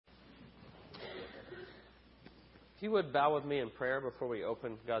If you would bow with me in prayer before we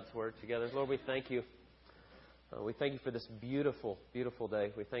open God's Word together. Lord, we thank you. We thank you for this beautiful, beautiful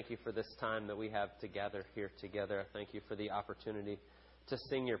day. We thank you for this time that we have to gather here together. I thank you for the opportunity to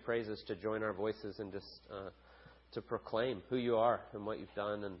sing your praises, to join our voices and just to proclaim who you are and what you've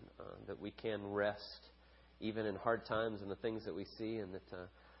done, and that we can rest even in hard times and the things that we see, and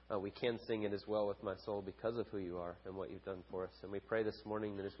that we can sing it as well with my soul because of who you are and what you've done for us. And we pray this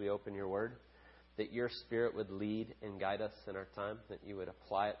morning that as we open your Word, that your Spirit would lead and guide us in our time, that you would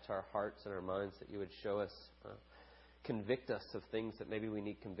apply it to our hearts and our minds, that you would show us, convict us of things that maybe we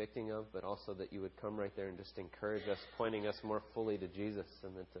need convicting of, but also that you would come right there and just encourage us, pointing us more fully to Jesus,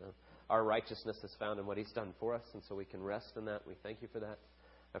 and that our righteousness is found in what He's done for us, and so we can rest in that. We thank you for that.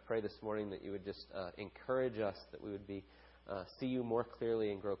 I pray this morning that you would just encourage us, that we would be see you more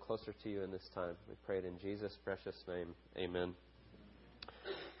clearly and grow closer to you in this time. We pray it in Jesus' precious name. Amen.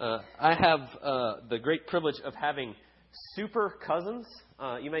 I have the great privilege of having super cousins.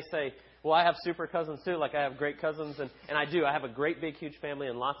 You may say, well, I have super cousins too, like I have great cousins, and I do. I have a great, big, huge family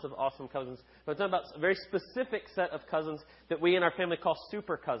and lots of awesome cousins. But I'm talking about a very specific set of cousins that we in our family call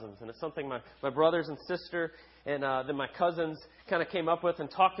super cousins. And it's something my brothers and sister and then my cousins kind of came up with and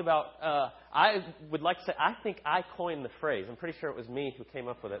talked about. I would like to say, I think I coined the phrase. I'm pretty sure it was me who came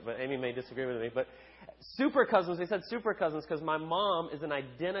up with it, but Amy may disagree with me. But super cousins, we said super cousins because my mom is an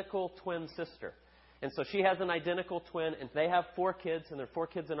identical twin sister. And so she has an identical twin, and they have 4 kids, and there are 4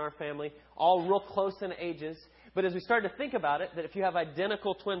 kids in our family, all real close in ages. But as we started to think about it, that if you have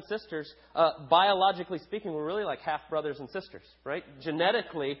identical twin sisters, biologically speaking, we're really like half brothers and sisters, right?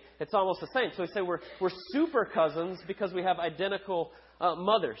 Genetically, it's almost the same. So we say we're super cousins because we have identical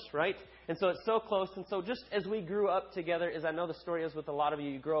mothers, right? And so it's so close. And so just as we grew up together, as I know the story is with a lot of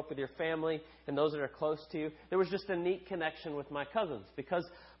you, you grow up with your family and those that are close to you, there was just a neat connection with my cousins,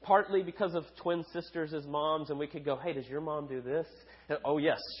 partly because of twin sisters as moms, and we could go, hey, does your mom do this? And, oh,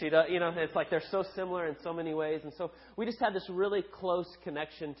 yes, she does. You know, it's like they're so similar in so many ways. And so we just had this really close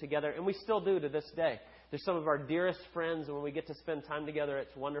connection together, and we still do to this day. They're some of our dearest friends, and when we get to spend time together,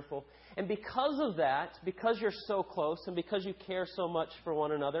 it's wonderful. And because of that, because you're so close and because you care so much for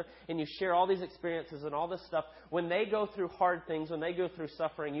one another and you share all these experiences and all this stuff, when they go through hard things, when they go through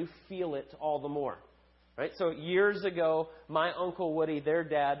suffering, you feel it all the more. Right? So years ago, my Uncle Woody, their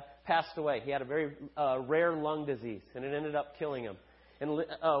dad, passed away. He had a very rare lung disease, and it ended up killing him. And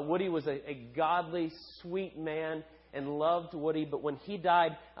Woody was a godly, sweet man and loved Woody. But when he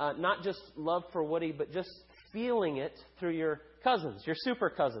died, not just love for Woody, but just feeling it through your cousins, your super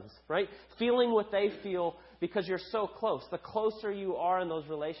cousins, right? Feeling what they feel because you're so close. The closer you are in those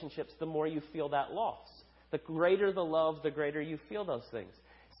relationships, the more you feel that loss. The greater the love, the greater you feel those things.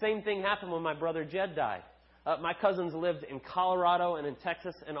 Same thing happened when my brother Jed died. My cousins lived in Colorado and in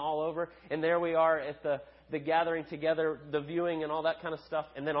Texas and all over. And there we are at the gathering together, the viewing and all that kind of stuff.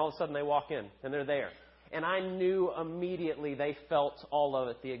 And then all of a sudden they walk in and they're there. And I knew immediately they felt all of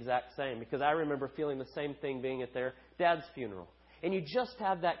it the exact same, because I remember feeling the same thing being at their dad's funeral. And you just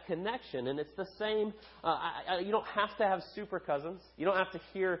have that connection. And it's the same. You don't have to have super cousins. You don't have to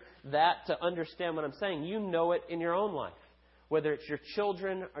hear that to understand what I'm saying. You know it in your own life. Whether it's your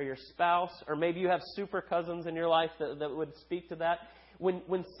children or your spouse, or maybe you have super cousins in your life that would speak to that.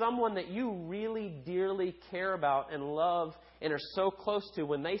 When someone that you really dearly care about and love and are so close to,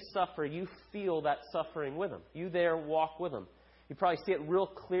 when they suffer, you feel that suffering with them. You there walk with them. You probably see it real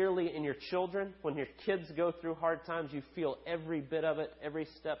clearly in your children. When your kids go through hard times, you feel every bit of it, every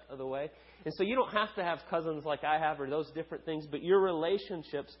step of the way. And so you don't have to have cousins like I have or those different things, but your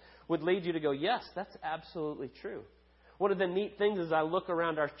relationships would lead you to go, yes, that's absolutely true. One of the neat things is I look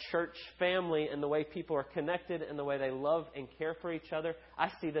around our church family and the way people are connected and the way they love and care for each other. I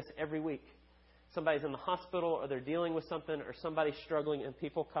see this every week. Somebody's in the hospital or they're dealing with something, or somebody's struggling, and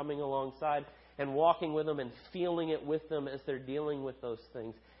people coming alongside and walking with them and feeling it with them as they're dealing with those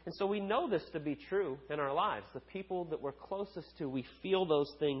things. And so we know this to be true in our lives. The people that we're closest to, we feel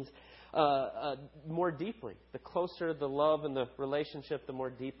those things more deeply. The closer the love and the relationship, the more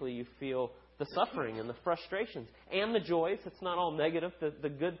deeply you feel the suffering and the frustrations and the joys. It's not all negative. The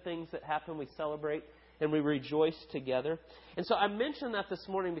good things that happen, we celebrate and we rejoice together. And so I mentioned that this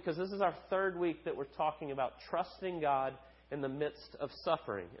morning because this is our 3rd week that we're talking about trusting God in the midst of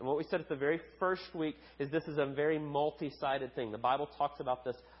suffering. And what we said at the very first week is this is a very multi-sided thing. The Bible talks about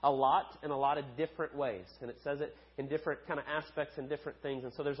this a lot in a lot of different ways. And it says it in different kind of aspects and different things.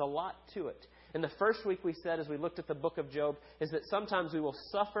 And so there's a lot to it. And the first week we said, as we looked at the book of Job, is that sometimes we will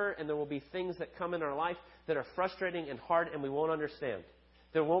suffer and there will be things that come in our life that are frustrating and hard and we won't understand.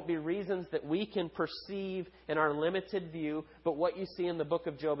 There won't be reasons that we can perceive in our limited view, but what you see in the book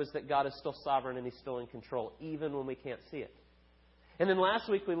of Job is that God is still sovereign and He's still in control, even when we can't see it. And then last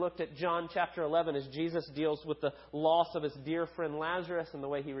week we looked at John chapter 11 as Jesus deals with the loss of his dear friend Lazarus and the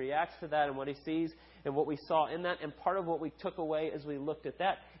way He reacts to that and what He sees and what we saw in that. And part of what we took away as we looked at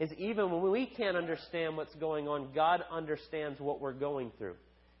that is even when we can't understand what's going on, God understands what we're going through.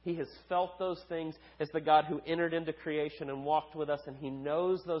 He has felt those things as the God who entered into creation and walked with us, and He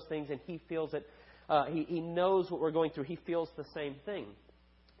knows those things and He feels it. He knows what we're going through. He feels the same thing.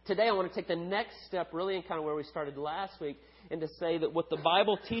 Today I want to take the next step really in kind of where we started last week and to say that what the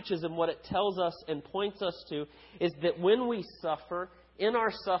Bible teaches and what it tells us and points us to is that when we suffer, in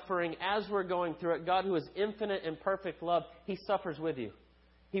our suffering, as we're going through it, God who is infinite and perfect love, He suffers with you.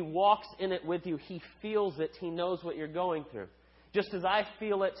 He walks in it with you. He feels it. He knows what you're going through. Just as I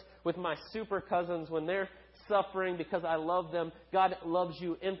feel it with my super cousins when they're suffering because I love them, God loves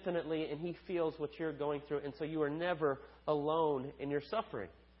you infinitely and He feels what you're going through. And so you are never alone in your suffering.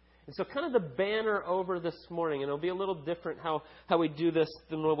 And so kind of the banner over this morning, and it'll be a little different how we do this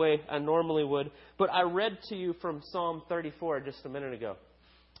than the way I normally would, but I read to you from Psalm 34 just a minute ago.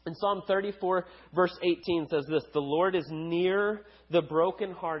 In Psalm 34, verse 18 says this, "The Lord is near the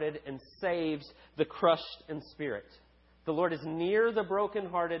brokenhearted and saves the crushed in spirit." The Lord is near the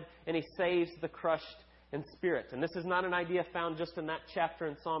brokenhearted and He saves the crushed in spirit. And this is not an idea found just in that chapter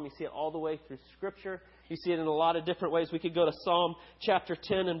in Psalm. You see it all the way through Scripture. You see it in a lot of different ways. We could go to Psalm chapter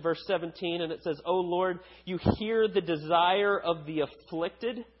 10 and verse 17, and it says, "O Lord, you hear the desire of the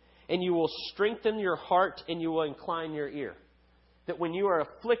afflicted, and you will strengthen your heart, and you will incline your ear." That when you are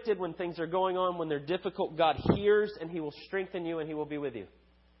afflicted, when things are going on, when they're difficult, God hears, and He will strengthen you, and He will be with you.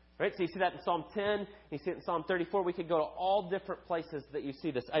 Right? So you see that in Psalm 10, you see it in Psalm 34. We could go to all different places that you see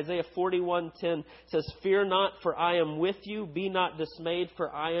this. Isaiah 41:10 says, "Fear not, for I am with you. Be not dismayed,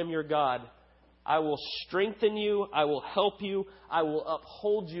 for I am your God. I will strengthen you. I will help you. I will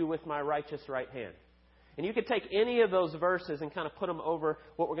uphold you with my righteous right hand." And you could take any of those verses and kind of put them over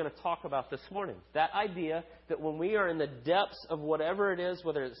what we're going to talk about this morning. That idea that when we are in the depths of whatever it is,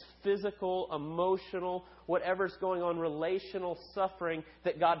 whether it's physical, emotional, whatever's going on, relational suffering,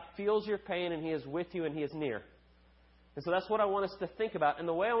 that God feels your pain and He is with you and He is near. And so that's what I want us to think about. And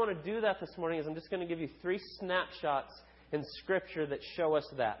the way I want to do that this morning is I'm just going to give you 3 snapshots in Scripture that show us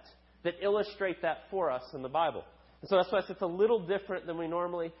that illustrate that for us in the Bible. And so that's why it's a little different than we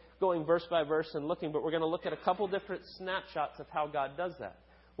normally going verse by verse and looking, but we're going to look at a couple different snapshots of how God does that.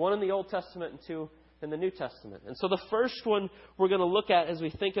 One in the Old Testament and 2 in the New Testament. And so the first one we're going to look at as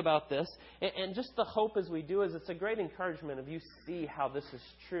we think about this, and just the hope as we do is it's a great encouragement if you see how this is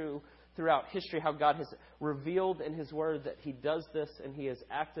true throughout history, how God has revealed in His Word that He does this and He is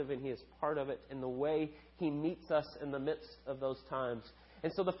active and He is part of it in the way He meets us in the midst of those times.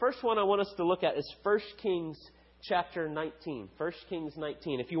 And so the first one I want us to look at is 1 Kings chapter 19. 1 Kings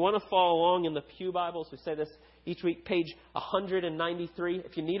 19. If you want to follow along in the Pew Bibles, we say this each week, page 193.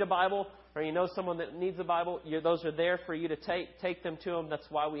 If you need a Bible or you know someone that needs a Bible, those are there for you to take them to them. That's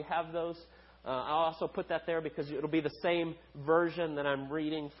why we have those. I'll also put that there because it'll be the same version that I'm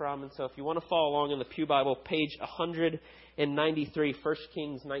reading from. And so if you want to follow along in the Pew Bible, page 193, 1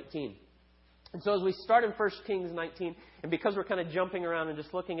 Kings 19. And so as we start in 1 Kings 19, and because we're kind of jumping around and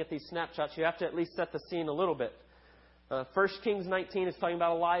just looking at these snapshots, you have to at least set the scene a little bit. 1 Kings 19 is talking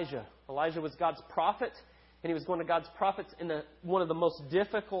about Elijah. Elijah was God's prophet, and he was one of God's prophets in one of the most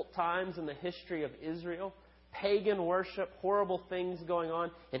difficult times in the history of Israel. Pagan worship, horrible things going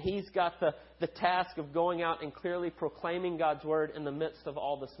on, and he's got the task of going out and clearly proclaiming God's word in the midst of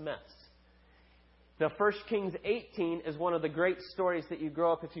all this mess. Now, 1 Kings 18 is one of the great stories that you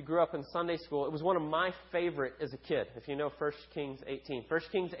grow up if you grew up in Sunday school. It was one of my favorite as a kid, if you know 1 Kings 18. 1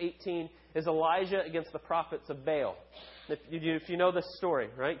 Kings 18 is Elijah against the prophets of Baal. If you know this story,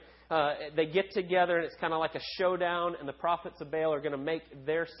 right? They get together, and it's kind of like a showdown, and the prophets of Baal are going to make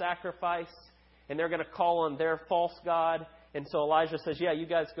their sacrifice, and they're going to call on their false god. And so Elijah says, yeah, you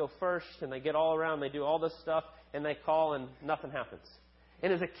guys go first. And they get all around, they do all this stuff, and they call, and nothing happens.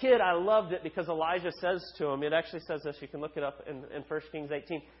 And as a kid, I loved it because Elijah says to him, it actually says this, you can look it up in 1 Kings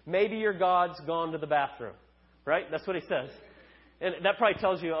 18, maybe your God's gone to the bathroom. Right? That's what he says. And that probably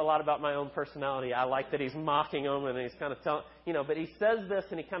tells you a lot about my own personality. I like that he's mocking him and he's kind of telling, but he says this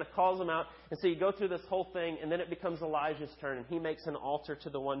and he kind of calls him out. And so you go through this whole thing, and then it becomes Elijah's turn, and he makes an altar to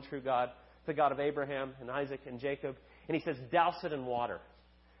the one true God, the God of Abraham and Isaac and Jacob. And he says, douse it in water.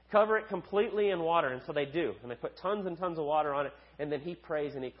 Cover it completely in water. And so they do. And they put tons and tons of water on it. And then he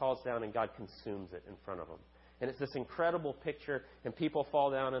prays and he calls down, and God consumes it in front of them. And it's this incredible picture. And people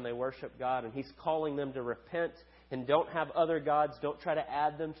fall down and they worship God. And he's calling them to repent and don't have other gods. Don't try to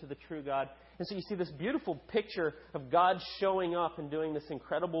add them to the true God. And so you see this beautiful picture of God showing up and doing this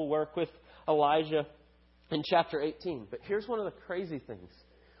incredible work with Elijah in chapter 18. But here's one of the crazy things.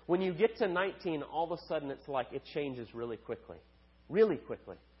 When you get to 19, all of a sudden it's like it changes really quickly. Really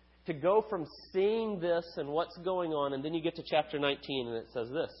quickly. To go from seeing this and what's going on, and then you get to chapter 19 and it says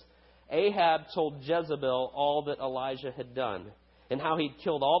this. Ahab told Jezebel all that Elijah had done and how he'd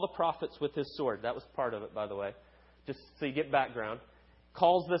killed all the prophets with his sword. That was part of it, by the way. Just so you get background.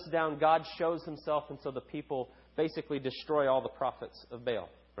 Calls this down. God shows himself, and so the people basically destroy all the prophets of Baal.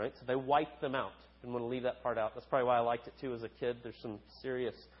 Right? So they wipe them out. Didn't want to leave that part out. That's probably why I liked it too as a kid. There's some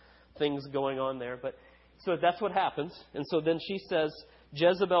serious things going on there. But so that's what happens. And so then she says,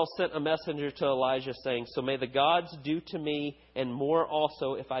 Jezebel sent a messenger to Elijah saying, so may the gods do to me and more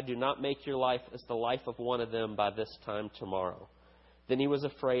also if I do not make your life as the life of one of them by this time tomorrow. Then he was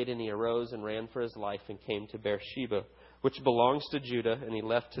afraid, and he arose and ran for his life and came to Beersheba, which belongs to Judah, and he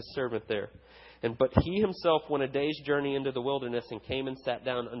left his servant there. But he himself went a day's journey into the wilderness and came and sat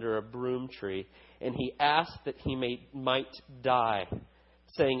down under a broom tree. And he asked that he might die,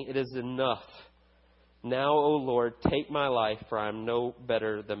 saying, it is enough. Now, O Lord, take my life, for I am no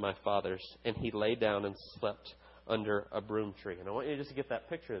better than my fathers. And he lay down and slept under a broom tree. And I want you just to get that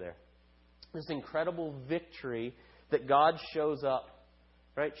picture there. This incredible victory that God shows up,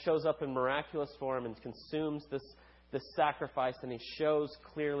 right? Shows up in miraculous form and consumes this sacrifice, and he shows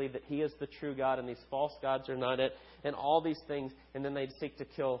clearly that he is the true God and these false gods are not it, and all these things, and then they seek to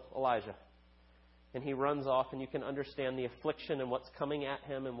kill Elijah. And he runs off, and you can understand the affliction and what's coming at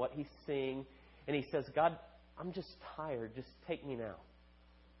him and what he's seeing. And he says, God, I'm just tired. Just take me now.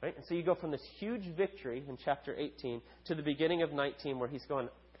 Right? And so you go from this huge victory in chapter 18 to the beginning of 19 where he's going,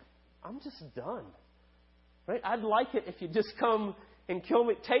 I'm just done. Right? I'd like it if you just come and kill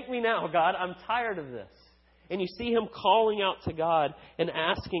me. Take me now, God. I'm tired of this. And you see him calling out to God and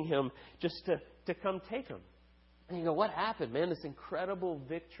asking him just to come take him. And you go, what happened, man? This incredible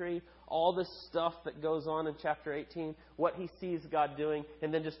victory, all this stuff that goes on in chapter 18, what he sees God doing,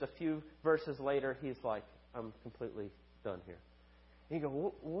 and then just a few verses later, he's like, I'm completely done here. And you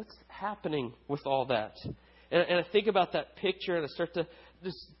go, what's happening with all that? And I think about that picture, and I start to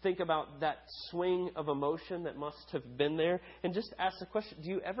just think about that swing of emotion that must have been there, and just ask the question, do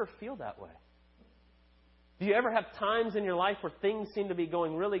you ever feel that way? Do you ever have times in your life where things seem to be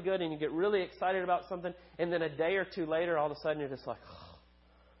going really good and you get really excited about something, and then a day or two later, all of a sudden you're just like,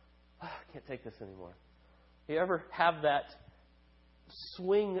 I can't take this anymore? Do you ever have that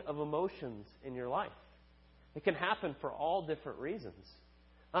swing of emotions in your life? It can happen for all different reasons.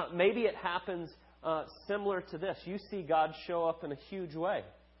 Maybe it happens similar to this. You see God show up in a huge way.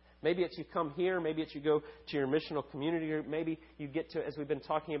 Maybe it's you come here. Maybe it's you go to your missional community. Or maybe you get to, as we've been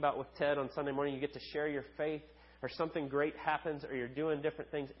talking about with Ted on Sunday morning, you get to share your faith, or something great happens, or you're doing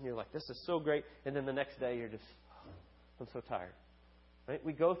different things, and you're like, this is so great. And then the next day you're just, I'm so tired. Right?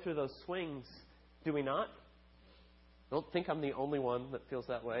 We go through those swings, do we not? I don't think I'm the only one that feels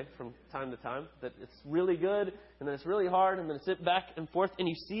that way from time to time, that it's really good, and then it's really hard, and then it's back and forth, and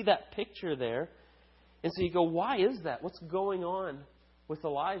you see that picture there. And so you go, why is that? What's going on with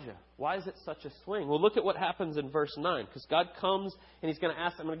Elijah? Why is it such a swing? Well, look at what happens in verse 9. Because God comes and he's going to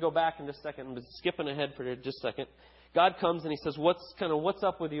ask, I'm going to go back in just a second. I'm skipping ahead for just a second. God comes and he says, what's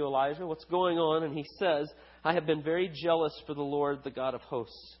up with you, Elijah? What's going on? And he says, I have been very jealous for the Lord, the God of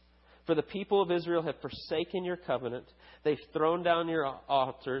hosts. For the people of Israel have forsaken your covenant. They've thrown down your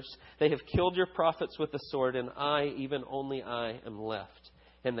altars. They have killed your prophets with the sword. And I, even only I, am left.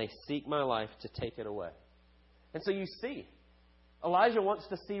 And they seek my life to take it away. And so you see, Elijah wants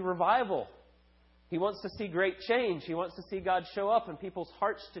to see revival. He wants to see great change. He wants to see God show up and people's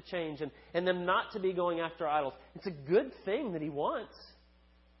hearts to change and them not to be going after idols. It's a good thing that he wants.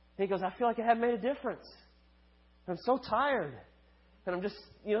 And he goes, I feel like I haven't made a difference. I'm so tired. And I'm just,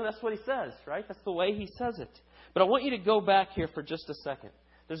 that's what he says, right? That's the way he says it. But I want you to go back here for just a second.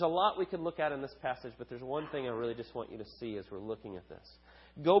 There's a lot we could look at in this passage, but there's one thing I really just want you to see as we're looking at this.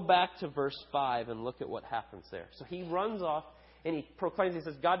 Go back to verse 5 and look at what happens there. So he runs off. And he proclaims, he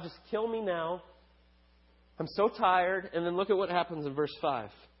says, God, just kill me now. I'm so tired. And then look at what happens in verse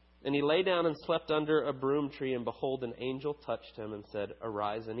 5. And he lay down and slept under a broom tree, and behold, an angel touched him and said,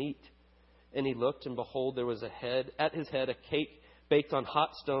 arise and eat. And he looked, and behold, there was at his head a cake baked on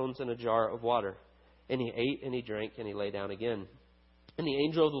hot stones and a jar of water. And he ate and he drank and he lay down again. And the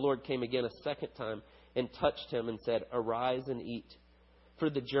angel of the Lord came again a second time and touched him and said, arise and eat, for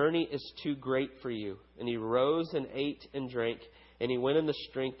the journey is too great for you. And he rose and ate and drank, and he went in the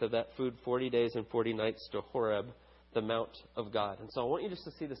strength of that food 40 days and 40 nights to Horeb, the mount of God. And so I want you just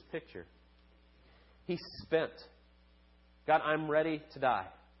to see this picture. He spent God, I'm ready to die.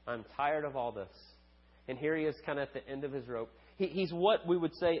 I'm tired of all this. And here he is kind of at the end of his rope. He's what we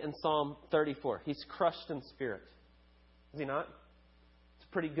would say in Psalm 34. He's crushed in spirit. Is he not? It's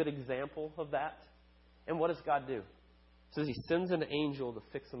a pretty good example of that. And what does God do? It says he sends an angel to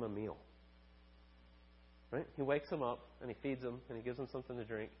fix him a meal. Right? He wakes him up and he feeds him and he gives him something to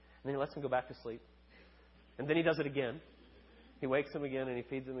drink. And then he lets him go back to sleep. And then he does it again. He wakes him again and he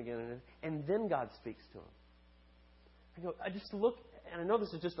feeds him again. And then God speaks to him. I just look, and I know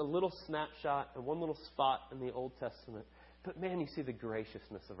this is just a little snapshot and one little spot in the Old Testament. But man, you see the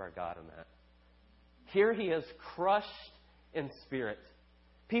graciousness of our God in that. Here he is crushed in spirit.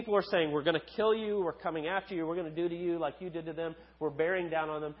 People are saying, we're going to kill you, we're coming after you, we're going to do to you like you did to them, we're bearing down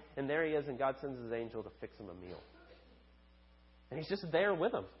on them. And there he is, and God sends his angel to fix him a meal. And he's just there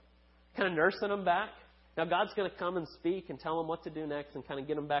with him, kind of nursing him back. Now God's going to come and speak and tell him what to do next and kind of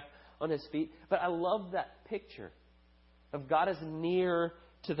get him back on his feet. But I love that picture of God is near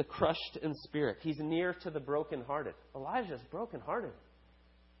to the crushed in spirit. He's near to the brokenhearted. Elijah's brokenhearted.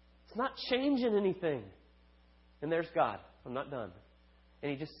 It's not changing anything. And there's God. I'm not done.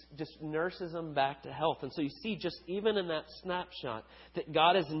 And he just nurses him back to health. And so you see, just even in that snapshot, that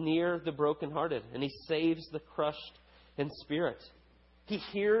God is near the brokenhearted. And he saves the crushed in spirit. He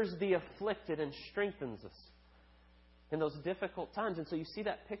hears the afflicted and strengthens us in those difficult times. And so you see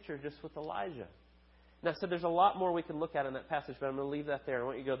that picture just with Elijah. Now, so there's a lot more we can look at in that passage, but I'm going to leave that there. I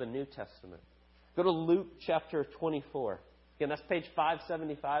want you to go to the New Testament. Go to Luke chapter 24. Again, that's page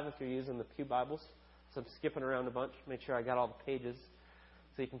 575 if you're using the Pew Bibles. So I'm skipping around a bunch. Make sure I got all the pages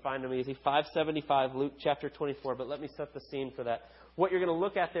so you can find them easy. 575, Luke chapter 24. But let me set the scene for that. What you're going to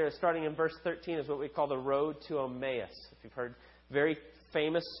look at there is starting in verse 13 is what we call the road to Emmaus. If you've heard, very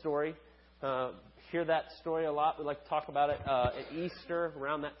famous story. Hear that story a lot. We like to talk about it at Easter,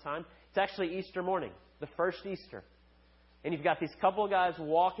 around that time. It's actually Easter morning, the first Easter. And you've got these couple of guys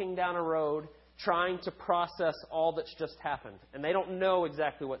walking down a road trying to process all that's just happened. And they don't know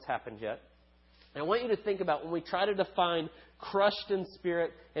exactly what's happened yet. And I want you to think about when we try to define crushed in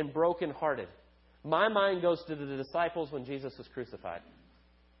spirit and brokenhearted. My mind goes to the disciples when Jesus was crucified.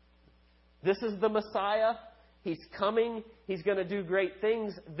 This is the Messiah. He's coming. He's going to do great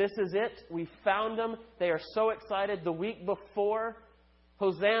things. This is it. We found him. They are so excited. The week before,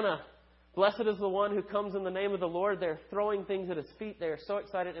 Hosanna. Blessed is the one who comes in the name of the Lord. They're throwing things at his feet. They are so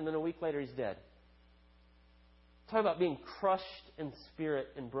excited. And then a week later, he's dead. Talk about being crushed in spirit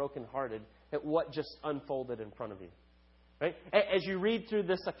and brokenhearted at what just unfolded in front of you. Right? As you read through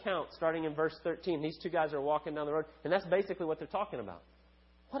this account, starting in verse 13, these two guys are walking down the road. And that's basically what they're talking about.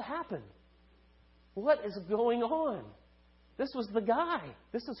 What happened? What is going on? This was the guy.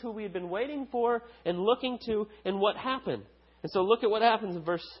 This is who we had been waiting for and looking to, and what happened. And so look at what happens in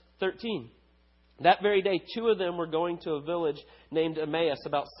verse 13. That very day, two of them were going to a village named Emmaus,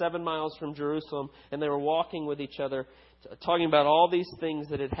 about 7 miles from Jerusalem, and they were walking with each other, talking about all these things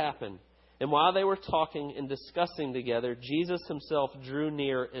that had happened. And while they were talking and discussing together, Jesus himself drew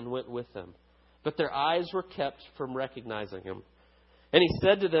near and went with them. But their eyes were kept from recognizing him. And he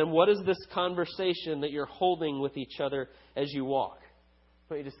said to them, what is this conversation that you're holding with each other as you walk?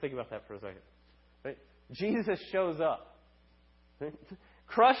 Let me just think about that for a second. Right? Jesus shows up. Right?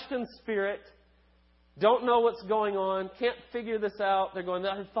 Crushed in spirit. Don't know what's going on. Can't figure this out. They're going,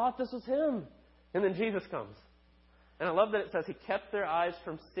 I thought this was him. And then Jesus comes. And I love that it says he kept their eyes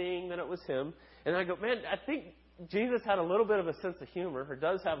from seeing that it was him. And I go, man, I think Jesus had a little bit of a sense of humor, or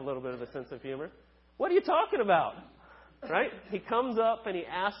does have a little bit of a sense of humor. What are you talking about? Right? He comes up and he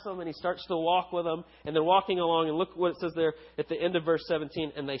asks them and he starts to walk with them. And they're walking along. And look what it says there at the end of verse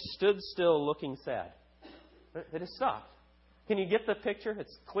 17. And they stood still looking sad. Right? They just stopped. Can you get the picture?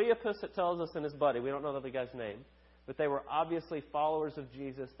 It's Cleopas, it tells us, and his buddy. We don't know the guy's name. But they were obviously followers of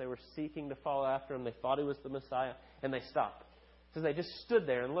Jesus. They were seeking to follow after him. They thought he was the Messiah. And they stopped. So they just stood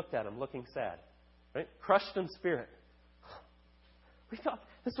there and looked at him looking sad. Right? Crushed in spirit. We thought,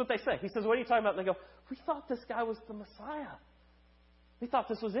 this is what they say. He says, what are you talking about? And they go, we thought this guy was the Messiah. We thought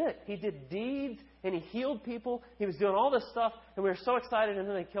this was it. He did deeds and he healed people. He was doing all this stuff and we were so excited, and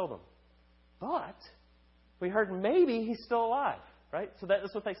then they killed him. But we heard maybe he's still alive. Right? So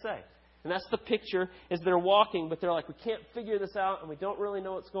that's what they say. And that's the picture as they're walking, but they're like, we can't figure this out and we don't really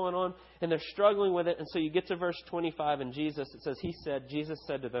know what's going on, and they're struggling with it. And so you get to verse 25 and Jesus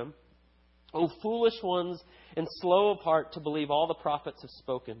said to them, O foolish ones and slow of heart to believe all the prophets have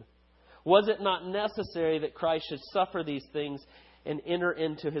spoken. Was it not necessary that Christ should suffer these things and enter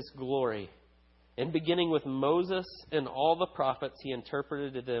into his glory? And beginning with Moses and all the prophets, he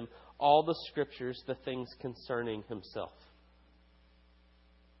interpreted to them all the scriptures, the things concerning himself.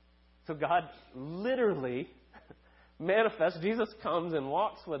 So God literally manifests. Jesus comes and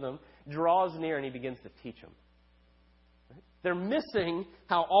walks with them, draws near, and He begins to teach them. Right? They're missing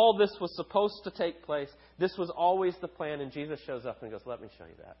how all this was supposed to take place. This was always the plan, and Jesus shows up and goes, let me show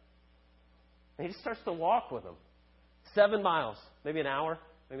you that. And He just starts to walk with them. 7 miles, maybe an hour,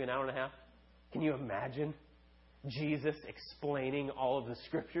 maybe an hour and a half. Can you imagine Jesus explaining all of the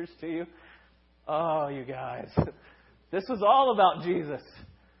Scriptures to you? Oh, you guys. This was all about Jesus.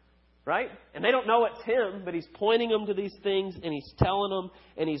 Right? And they don't know it's Him, but He's pointing them to these things, and He's telling them,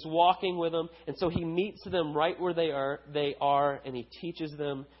 and He's walking with them. And so He meets them right where they are, and He teaches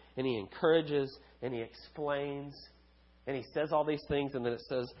them, and He encourages, and He explains. And He says all these things, and then it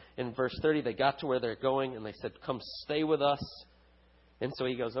says in verse 30, they got to where they're going, and they said, come stay with us. And so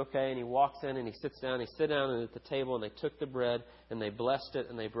He goes, okay, and He walks in, and He sits down. He sat down at the table, and they took the bread, and they blessed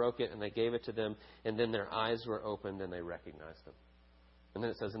it, and they broke it, and they gave it to them. And then their eyes were opened, and they recognized Him. And then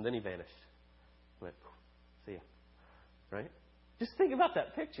it says, and then He vanished. Went, see ya. Right? Just think about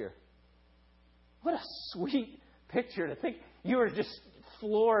that picture. What a sweet picture to think. You are just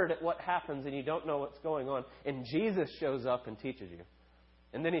floored at what happens and you don't know what's going on. And Jesus shows up and teaches you.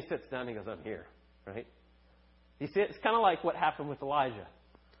 And then He sits down and He goes, I'm here. Right? You see, it's kind of like what happened with Elijah.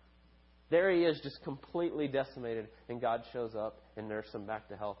 There he is, just completely decimated. And God shows up and nurses him back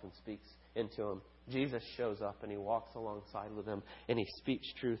to health and speaks into him. Jesus shows up and He walks alongside with him. And He speaks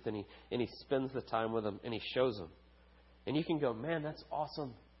truth. And he spends the time with him. And He shows him. And you can go, man, that's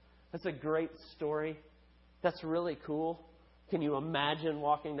awesome. That's a great story. That's really cool. Can you imagine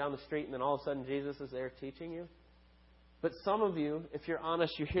walking down the street and then all of a sudden Jesus is there teaching you? But some of you, if you're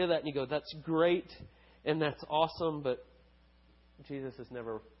honest, you hear that and you go, that's great and that's awesome, but Jesus has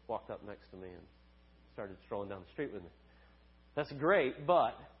never walked up next to me and started strolling down the street with me. That's great,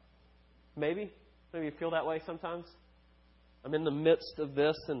 but maybe you feel that way sometimes. I'm in the midst of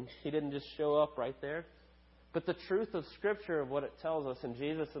this and He didn't just show up right there. But the truth of Scripture, of what it tells us, and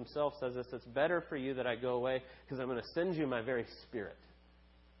Jesus Himself says this, it's better for you that I go away because I'm going to send you my very Spirit.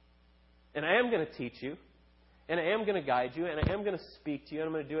 And I am going to teach you, and I am going to guide you, and I am going to speak to you, and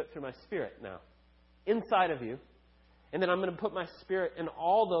I'm going to do it through my Spirit now, inside of you. And then I'm going to put my Spirit in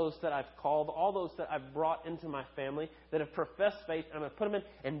all those that I've called, all those that I've brought into my family that have professed faith. I'm going to put them in,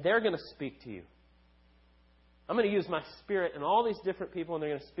 and they're going to speak to you. I'm going to use my Spirit in all these different people, and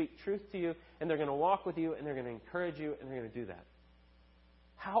they're going to speak truth to you, and they're going to walk with you, and they're going to encourage you, and they're going to do that.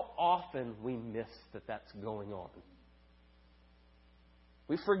 How often we miss that that's going on.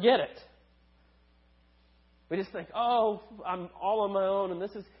 We forget it. We just think, oh, I'm all on my own,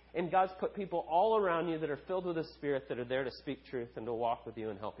 and God's put people all around you that are filled with His Spirit that are there to speak truth and to walk with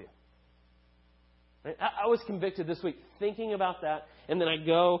you and help you. I was convicted this week thinking about that, and then I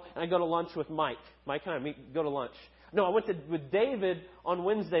go to lunch with Mike. Mike and I go to lunch. No, I went with David on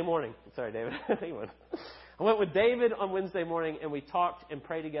Wednesday morning. Sorry, David. I went with David on Wednesday morning, and we talked and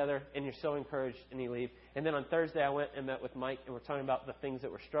prayed together, and you're so encouraged, and you leave. And then on Thursday, I went and met with Mike, and we're talking about the things that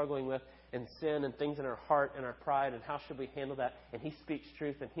we're struggling with, and sin, and things in our heart, and our pride, and how should we handle that. And he speaks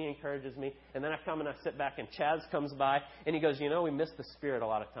truth, and he encourages me. And then I come and I sit back, and Chaz comes by, and he goes, we miss the Spirit a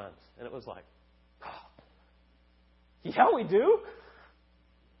lot of times. And it was like, yeah, we do.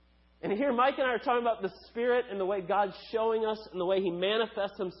 And here Mike and I are talking about the Spirit and the way God's showing us and the way He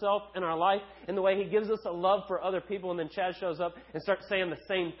manifests Himself in our life and the way He gives us a love for other people. And then Chaz shows up and starts saying the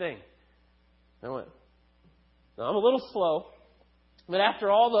same thing. I went, now I'm a little slow. But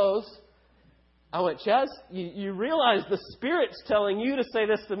after all those, I went, Chaz, you realize the Spirit's telling you to say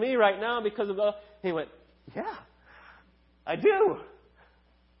this to me right now because of the... He went, yeah, I do.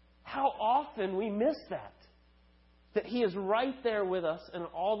 How often we miss that. That He is right there with us in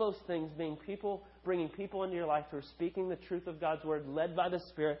all those things, bringing people into your life who are speaking the truth of God's Word, led by the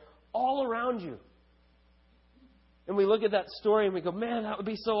Spirit, all around you. And we look at that story and we go, man, that would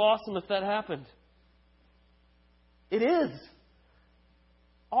be so awesome if that happened. It is.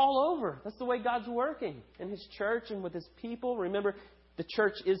 All over. That's the way God's working in His church and with His people. Remember, the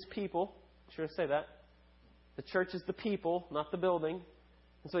church is people. I'm sure to say that. The church is the people, not the building.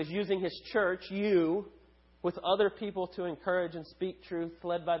 And so He's using His church, you, with other people to encourage and speak truth,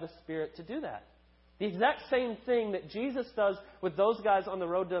 led by the Spirit to do that. The exact same thing that Jesus does with those guys on the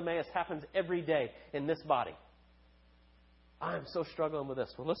road to Emmaus happens every day in this body. I'm so struggling with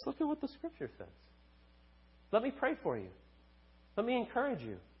this. Well, let's look at what the Scripture says. Let me pray for you. Let me encourage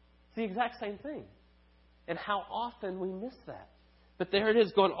you. It's the exact same thing. And how often we miss that. But there it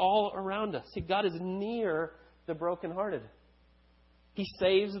is going all around us. See, God is near the brokenhearted. He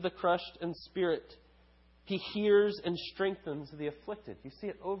saves the crushed in spirit. He hears and strengthens the afflicted. You see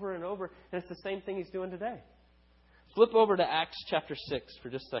it over and over, and it's the same thing He's doing today. Flip over to Acts chapter 6 for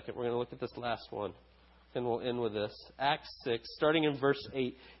just a second. We're going to look at this last one. and we'll end with this. Acts 6, starting in verse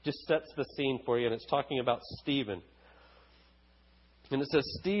 8, just sets the scene for you, and it's talking about Stephen. And it says,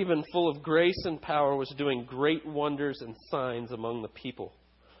 Stephen, full of grace and power, was doing great wonders and signs among the people.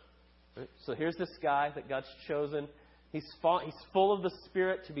 Right? So here's this guy that God's chosen. He's full of the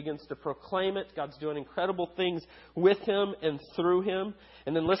Spirit. He begins to proclaim it. God's doing incredible things with him and through him.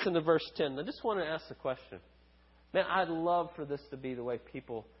 And then listen to verse 10. I just want to ask the question. Man, I'd love for this to be the way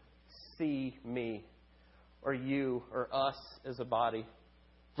people see me or you or us as a body.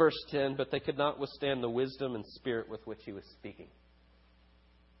 Verse 10, but they could not withstand the wisdom and spirit with which he was speaking.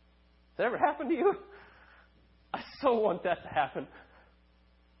 Has that ever happened to you? I so want that to happen.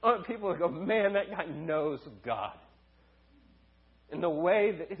 I want people to go, man, that guy knows God. And the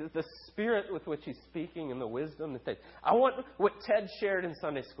way, the spirit with which he's speaking and the wisdom. I want what Ted shared in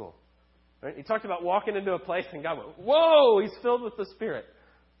Sunday school. Right? He talked about walking into a place and God went, whoa, he's filled with the Spirit.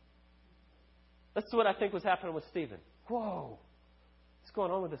 That's what I think was happening with Stephen. Whoa, what's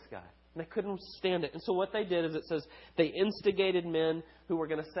going on with this guy? And they couldn't stand it. And so what they did is it says they instigated men who were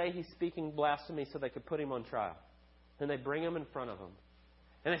going to say he's speaking blasphemy so they could put him on trial. And they bring him in front of him.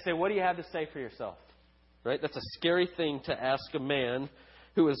 And they say, what do you have to say for yourself? Right? That's a scary thing to ask a man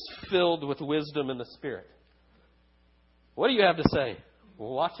who is filled with wisdom and the Spirit. What do you have to say?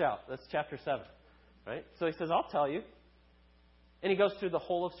 Well, watch out. That's chapter 7. Right? So he says, I'll tell you. And he goes through the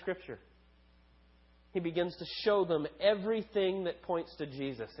whole of Scripture. He begins to show them everything that points to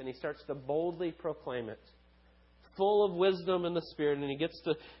Jesus. And he starts to boldly proclaim it. Full of wisdom and the Spirit. And he gets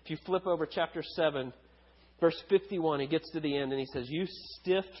to, if you flip over chapter 7, verse 51, he gets to the end and he says, you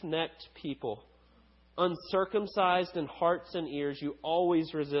stiff-necked people, uncircumcised in hearts and ears, you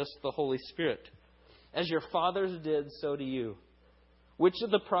always resist the Holy Spirit. As your fathers did, so do you. Which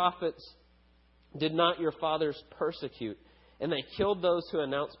of the prophets did not your fathers persecute? And they killed those who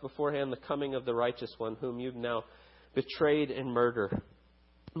announced beforehand the coming of the righteous one, whom you've now betrayed and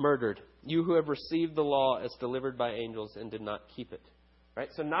murdered. You who have received the law as delivered by angels and did not keep it. Right?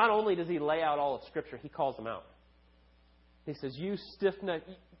 So not only does he lay out all of Scripture, he calls them out. He says, you stiff-necked,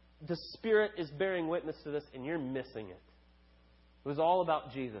 the Spirit is bearing witness to this and you're missing it. It was all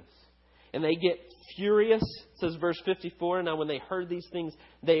about Jesus. And they get furious, says verse 54. Now when they heard these things,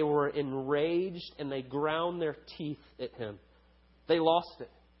 they were enraged and they ground their teeth at him. They lost it.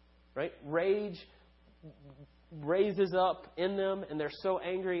 Right? Rage raises up in them and they're so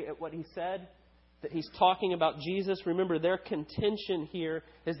angry at what he said that he's talking about Jesus. Remember, their contention here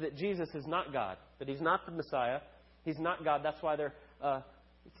is that Jesus is not God. That he's not the Messiah. He's not God. That's why they're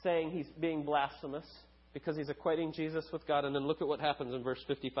saying he's being blasphemous. Because he's equating Jesus with God. And then look at what happens in verse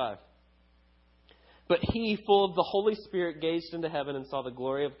 55. But he, full of the Holy Spirit, gazed into heaven and saw the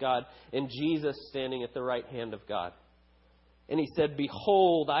glory of God and Jesus standing at the right hand of God. And he said,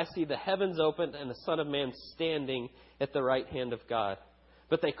 behold, I see the heavens opened and the Son of Man standing at the right hand of God.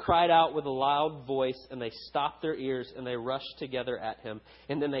 But they cried out with a loud voice and they stopped their ears and they rushed together at him.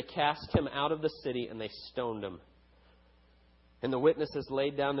 And then they cast him out of the city and they stoned him. And the witnesses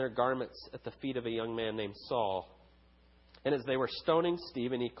laid down their garments at the feet of a young man named Saul. And as they were stoning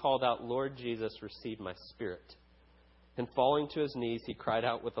Stephen, he called out, Lord Jesus, receive my spirit. And falling to his knees, he cried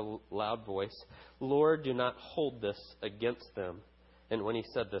out with a loud voice, Lord, do not hold this against them. And when he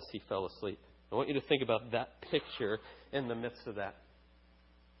said this, he fell asleep. I want you to think about that picture in the midst of that.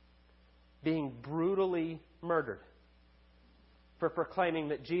 Being brutally murdered for proclaiming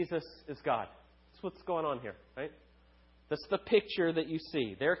that Jesus is God. That's what's going on here, right? That's the picture that you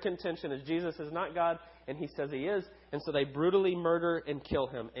see. Their contention is Jesus is not God, and he says he is. And so they brutally murder and kill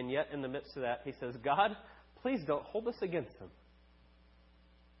him. And yet in the midst of that, he says, God, please don't hold this against them.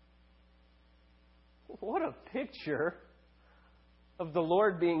 What a picture of the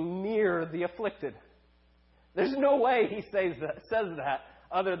Lord being near the afflicted. There's no way he says that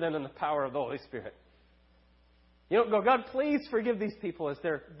other than in the power of the Holy Spirit. You don't go, God, please forgive these people as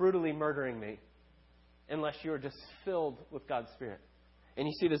they're brutally murdering me. Unless you're just filled with God's Spirit. And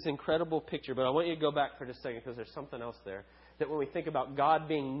you see this incredible picture. But I want you to go back for just a second because there's something else there. That when we think about God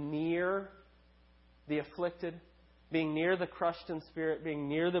being near the afflicted, being near the crushed in spirit, being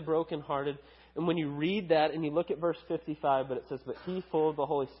near the brokenhearted. And when you read that and you look at verse 55, but it says, but he, full of the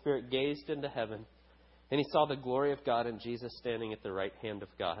Holy Spirit, gazed into heaven. And he saw the glory of God and Jesus standing at the right hand of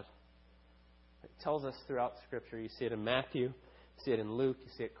God. It tells us throughout Scripture. You see it in Matthew. You see it in Luke, you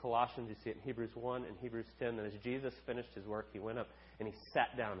see it in Colossians, you see it in Hebrews 1 and Hebrews 10. That as Jesus finished his work, he went up and he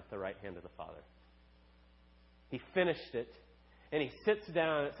sat down at the right hand of the Father. He finished it and he sits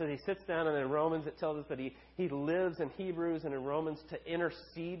down. It says he sits down, and in Romans it tells us that he lives in Hebrews and in Romans to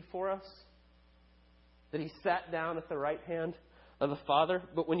intercede for us. That he sat down at the right hand of the Father.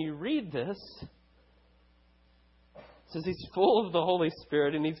 But when you read this, It says he's full of the Holy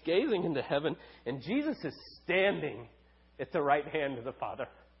Spirit and he's gazing into heaven. And Jesus is standing at the right hand of the Father.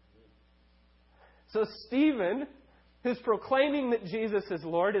 So Stephen, who's proclaiming that Jesus is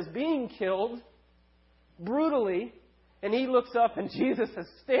Lord, is being killed brutally. And he looks up and Jesus is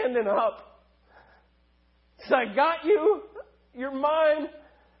standing up. He says, I got you. You're mine.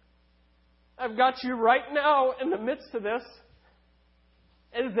 I've got you right now in the midst of this.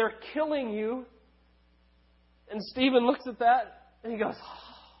 As they're killing you. And Stephen looks at that and he goes,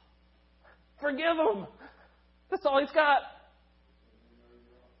 forgive him. That's all he's got.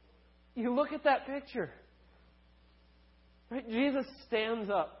 You look at that picture. Right? Jesus stands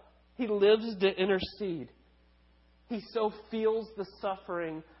up. He lives to intercede. He so feels the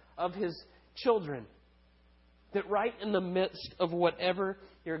suffering of his children that right in the midst of whatever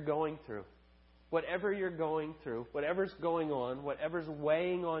you're going through, whatever's going on, whatever's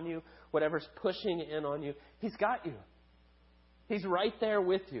weighing on you, whatever's pushing in on you, he's got you. He's right there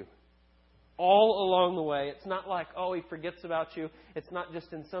with you. All along the way. It's not like, oh, he forgets about you. It's not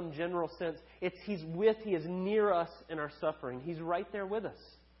just in some general sense. He is near us in our suffering. He's right there with us.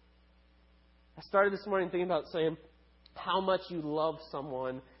 I started this morning thinking about saying how much you love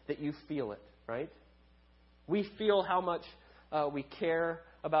someone that you feel it, right? We feel how much we care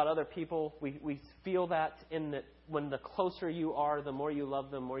about other people. We feel that in that when the closer you are, the more you love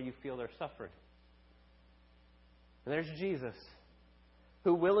them, the more you feel their suffering. And there's Jesus,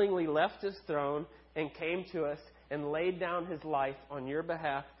 who willingly left his throne and came to us and laid down his life on your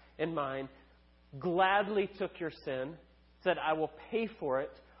behalf and mine, gladly took your sin, said, I will pay for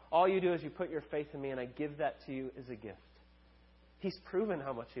it. All you do is you put your faith in me and I give that to you as a gift. He's proven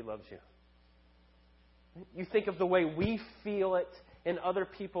how much he loves you. You think of the way we feel it in other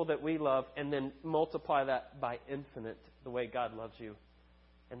people that we love and then multiply that by infinite, the way God loves you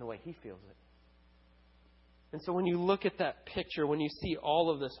and the way he feels it. And so when you look at that picture, when you see all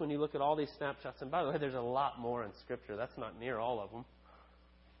of this, when you look at all these snapshots, and by the way, there's a lot more in Scripture. That's not near all of them.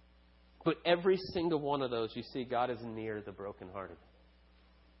 But every single one of those, you see God is near the brokenhearted.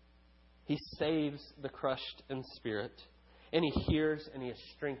 He saves the crushed in spirit. And he hears and he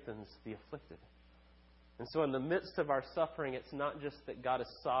strengthens the afflicted. And so in the midst of our suffering, it's not just that God is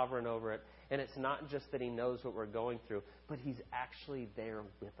sovereign over it. And it's not just that he knows what we're going through. But he's actually there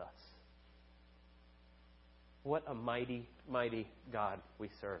with us. What a mighty, mighty God we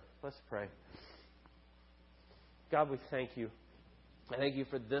serve. Let's pray. God, we thank you. I thank you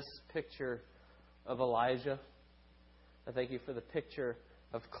for this picture of Elijah. I thank you for the picture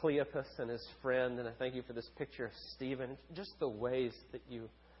of Cleopas and his friend. And I thank you for this picture of Stephen. Just the ways that you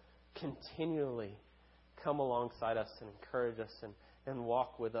continually come alongside us and encourage us and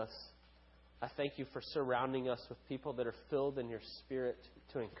walk with us. I thank you for surrounding us with people that are filled in your Spirit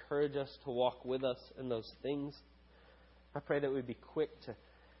to encourage us, to walk with us in those things. I pray that we'd be quick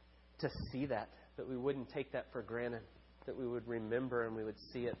to see that we wouldn't take that for granted, that we would remember and we would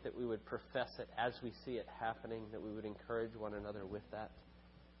see it, that we would profess it as we see it happening, that we would encourage one another with that.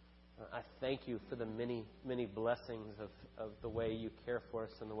 I thank you for the many, many blessings of the way you care for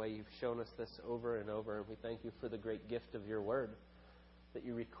us and the way you've shown us this over and over. And we thank you for the great gift of your word, that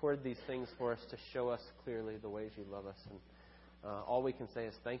you record these things for us to show us clearly the ways you love us. And all we can say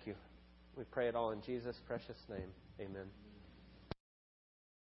is thank you. We pray it all in Jesus' precious name. Amen.